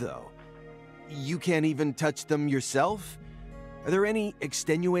about you, though? You can't even touch them yourself? Are there any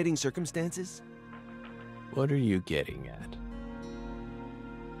extenuating circumstances? What are you getting at?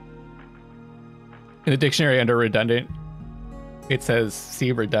 In the dictionary under redundant, it says,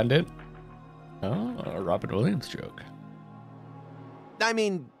 see redundant. Oh, a Robin Williams joke. I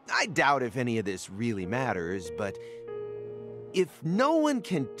mean, I doubt if any of this really matters, but if no one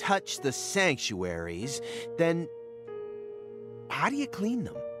can touch the sanctuaries, then how do you clean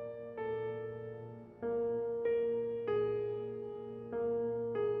them?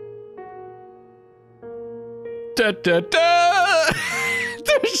 Da, da, da.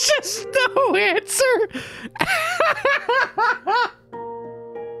 There's just no answer.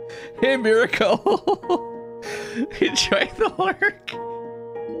 Hey, Miracle. Enjoy the work.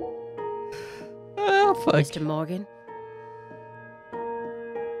 Oh, fuck. Mr. Morgan,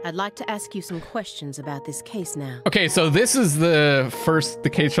 I'd like to ask you some questions about this case now. Okay, so this is the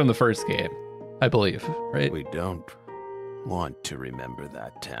case from the first game, I believe, right? We don't want to remember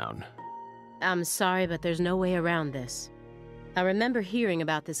that town. I'm sorry, but there's no way around this. I remember hearing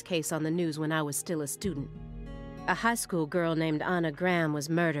about this case on the news when I was still a student. A high school girl named Anna Graham was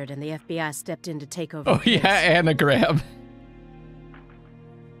murdered, and the FBI stepped in to take over. Oh, the case. yeah, Anna Graham.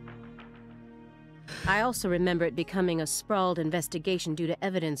 I also remember it becoming a sprawled investigation due to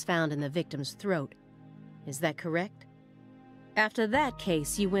evidence found in the victim's throat. Is that correct? After that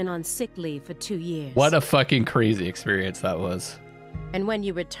case, you went on sick leave for 2 years. What a fucking crazy experience that was. And when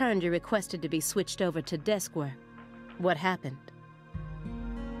you returned, you requested to be switched over to desk work. What happened?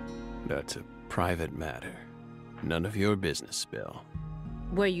 That's a private matter. None of your business, Bill.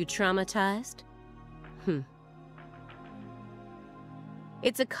 Were you traumatized?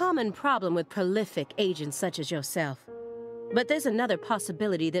 It's a common problem with prolific agents such as yourself. But there's another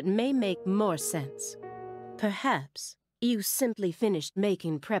possibility that may make more sense. Perhaps you simply finished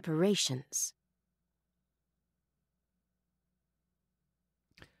making preparations.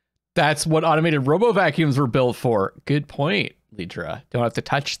 That's what automated robo-vacuums were built for. Good point, Lidra. Don't have to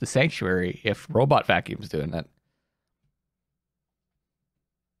touch the sanctuary if robot vacuum's doing it.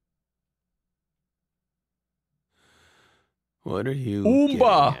 What are you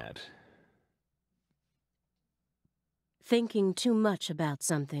Oomba. getting at? Thinking too much about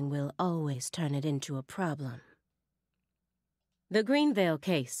something will always turn it into a problem. The Greenvale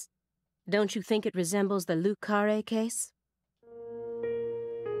case. Don't you think it resembles the Luke Carré case?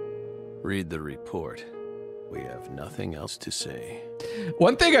 Read the report. We have nothing else to say.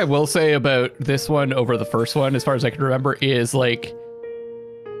 One thing I will say about this one over the first one, as far as I can remember, is like,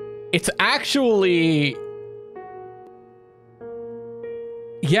 it's actually...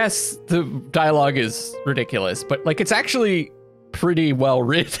 Yes, the dialogue is ridiculous, but like it's actually pretty well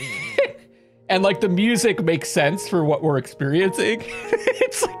written. And like the music makes sense for what we're experiencing.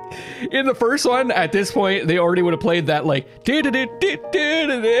 In the first one, at this point, they already would have played that like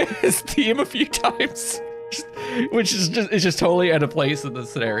his theme a few times, which is just totally out of place in the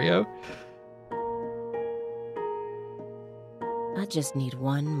scenario. I just need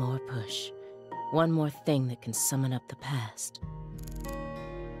one more push. One more thing that can summon up the past.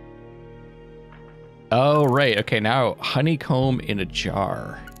 Oh, right. Okay, now honeycomb in a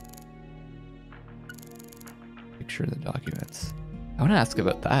jar. Picture the documents. I want to ask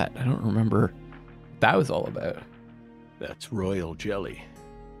about that. I don't remember what that was all about. That's royal jelly.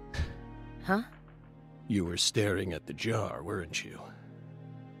 Huh? You were staring at the jar, weren't you?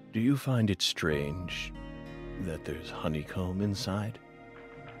 Do you find it strange that there's honeycomb inside?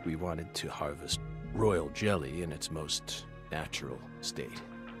 We wanted to harvest royal jelly in its most natural state.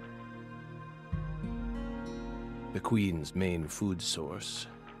 The queen's main food source,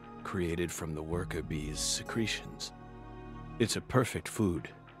 created from the worker bee's secretions. It's a perfect food,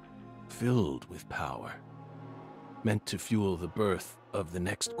 filled with power, meant to fuel the birth of the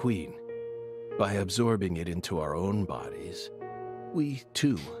next queen. By absorbing it into our own bodies, we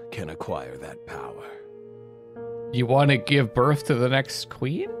too can acquire that power. You want to give birth to the next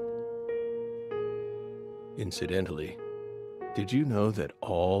queen? Incidentally, did you know that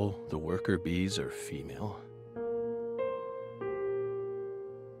all the worker bees are female?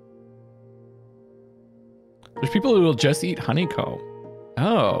 There's people who will just eat honeycomb.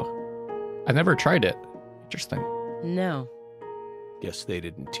 Oh, I never tried it. Interesting. No. Guess they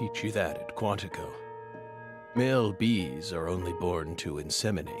didn't teach you that at Quantico. Male bees are only born to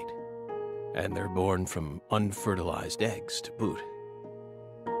inseminate, and they're born from unfertilized eggs to boot.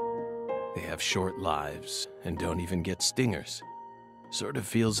 They have short lives and don't even get stingers. Sort of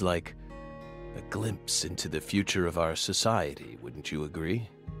feels like a glimpse into the future of our society, wouldn't you agree?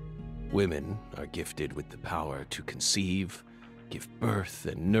 Women are gifted with the power to conceive, give birth,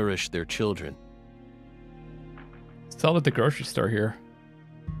 and nourish their children. Sell at the grocery store here.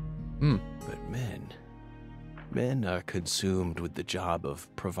 But men are consumed with the job of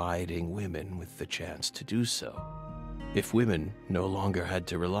providing women with the chance to do so. If women no longer had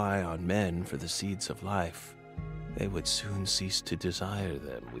to rely on men for the seeds of life, they would soon cease to desire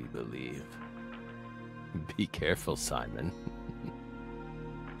them, we believe. Be careful, Simon.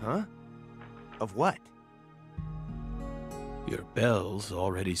 Huh? Of what? Your Belle's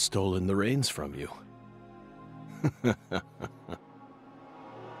already stolen the reins from you.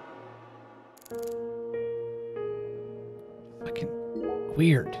 Fucking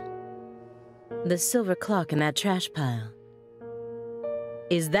weird. The silver clock in that trash pile.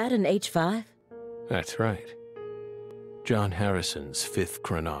 Is that an H5? That's right. John Harrison's 5th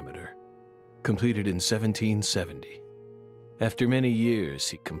chronometer, completed in 1770. After many years,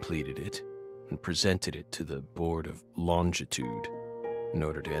 he completed it and presented it to the Board of Longitude in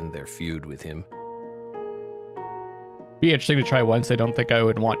order to end their feud with him. Be interesting to try once. I don't think I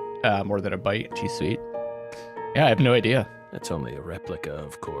would want more than a bite. Too sweet. Yeah, I have no idea. That's only a replica,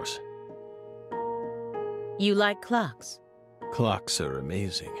 of course. You like clocks? Clocks are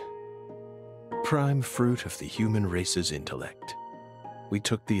amazing. Prime fruit of the human race's intellect. We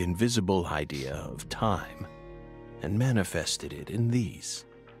took the invisible idea of time and manifested it in these.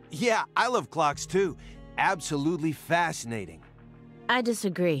 Yeah, I love clocks too. Absolutely fascinating. I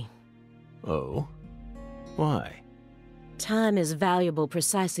disagree. Oh? Why? Time is valuable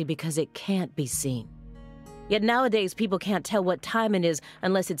precisely because it can't be seen. Yet nowadays people can't tell what time it is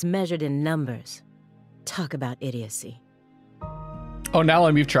unless it's measured in numbers. Talk about idiocy. Oh,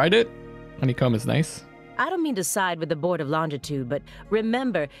 Nalum, you've tried it? Honeycomb is nice. I don't mean to side with the Board of Longitude, but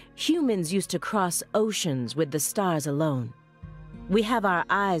remember, humans used to cross oceans with the stars alone. We have our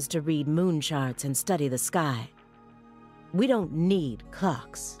eyes to read moon charts and study the sky. We don't need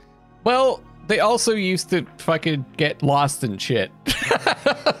clocks. Well, they also used to fucking get lost in shit.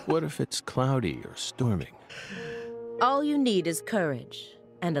 What if it's cloudy or storming? All you need is courage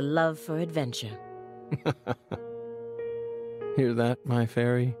and a love for adventure. Hear that, my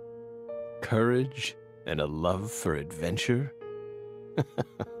fairy? Courage and a love for adventure?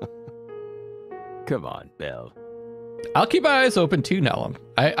 Come on, Belle. I'll keep my eyes open too, Nellum.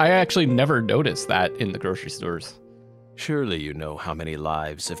 I actually never noticed that in the grocery stores. Surely you know how many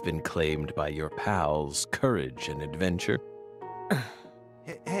lives have been claimed by your pals' courage and adventure.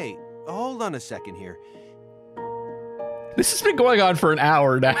 Hey, hold on a second here. This has been going on for an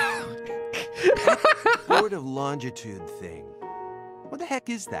hour now. Board of Longitude thing. What the heck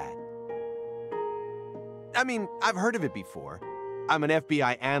is that? I mean, I've heard of it before. I'm an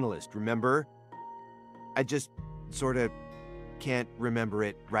FBI analyst, remember? I just sort of can't remember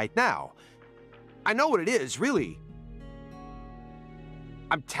it right now. I know what it is, really.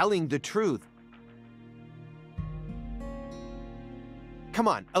 I'm telling the truth. Come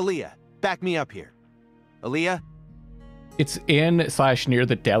on, Aaliyah, back me up here. Aaliyah? It's in/near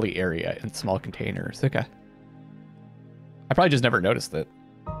the deli area in small containers. Okay. I probably just never noticed it.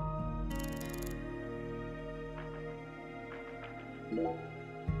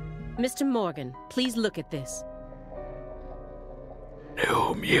 Mr. Morgan, please look at this.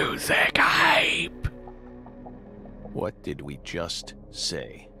 New music hype. What did we just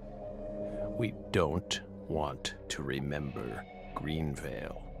say? We don't want to remember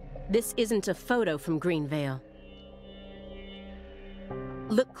Greenvale. This isn't a photo from Greenvale.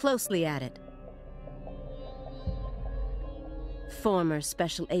 Look closely at it. Former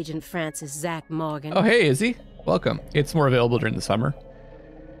Special Agent Francis Zach Morgan. Oh, hey, Izzy. Welcome. It's more available during the summer.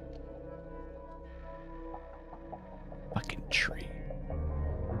 Fucking tree.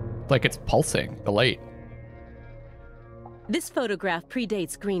 Like it's pulsing. The light. This photograph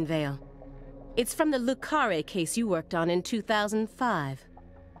predates Greenvale. It's from the Carré case you worked on in 2005.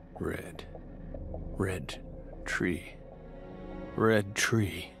 Red tree. Red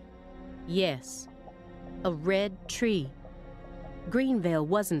tree. Yes, a red tree. Greenvale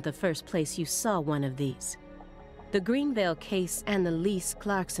wasn't the first place you saw one of these. The Greenvale case and the Lise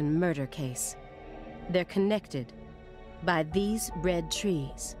Clarkson murder case. They're connected by these red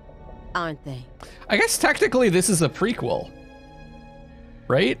trees, aren't they? I guess technically this is a prequel,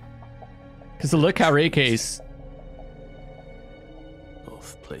 right? Because the Le Carré case...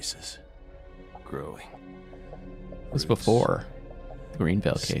 Both places growing. was before the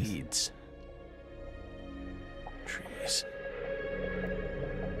Greenvale case. Seeds. Trees.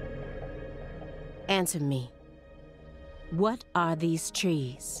 Answer me. What are these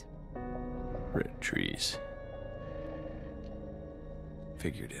trees? Red trees.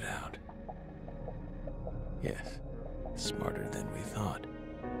 Figured it out. Yes, smarter than we thought.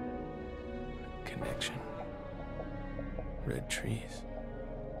 Connection. Red trees.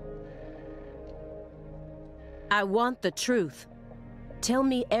 I want the truth. Tell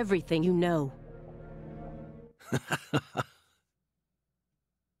me everything you know.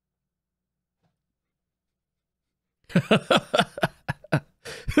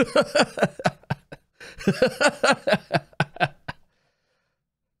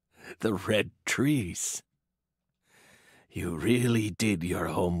 The red trees. You really did your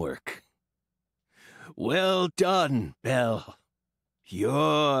homework. Well done, Belle.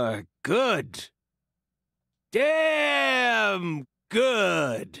 You're good. Damn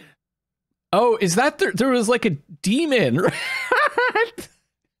good. Oh, is that there was like a demon, right?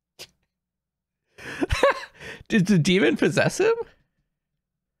 Did the demon possess him?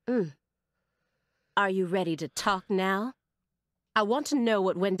 Are you ready to talk now? I want to know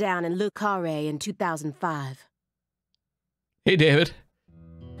what went down in Le Carré in 2005. Hey, David.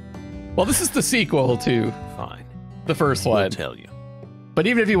 Well, this is the sequel to Fine. the first one. We'll tell you. But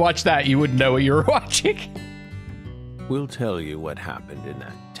even if you watched that, you wouldn't know what you were watching. We'll tell you what happened in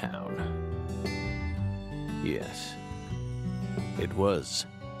that town. Yes. It was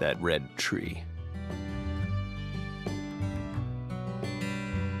that red tree.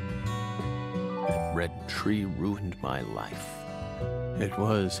 That red tree ruined my life. It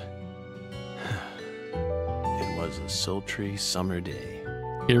was a sultry summer day.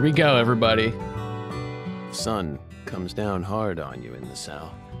 Here we go, everybody. The sun comes down hard on you in the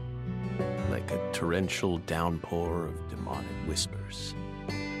south, like a torrential downpour of demonic whispers.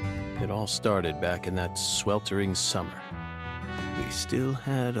 It all started back in that sweltering summer. We still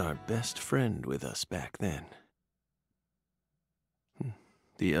had our best friend with us back then.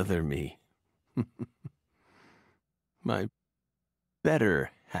 The other me. My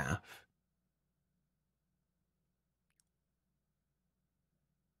better half.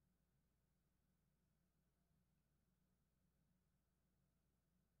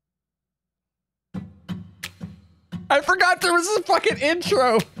 I forgot there was a fucking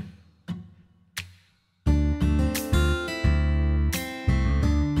intro.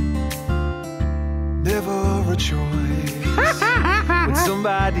 Never a choice. When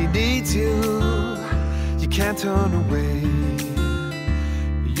somebody needs you, you can't turn away.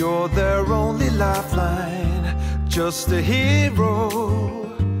 You're their only lifeline, just a hero,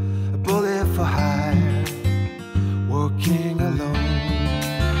 a bullet for hire, working alone.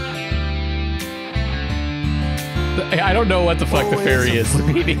 I don't know what the fuck the fairy is,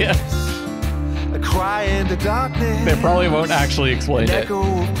 Wikipedia. A cry in the darkness. They probably won't actually explain an it. echo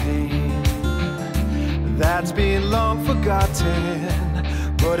of pain that's been long forgotten,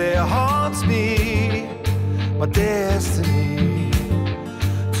 but it haunts me, my destiny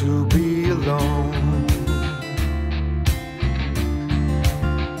to be alone.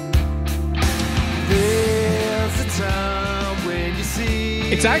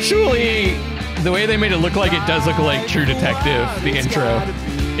 It's actually, the way they made it look like, it does look like True Detective, the intro.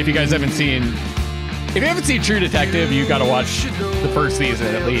 If you guys haven't seen, True Detective, you gotta watch the first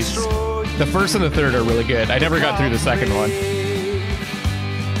season at least. The first and the third are really good. I never got through the second one.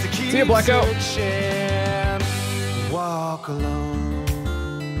 See ya, Blackout. Walk alone.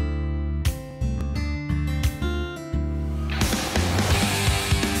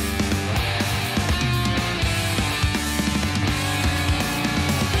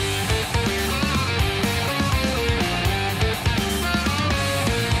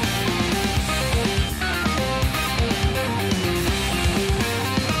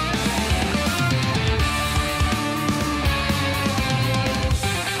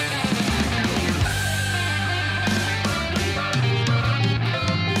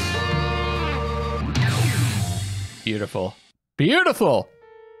 Beautiful. Beautiful.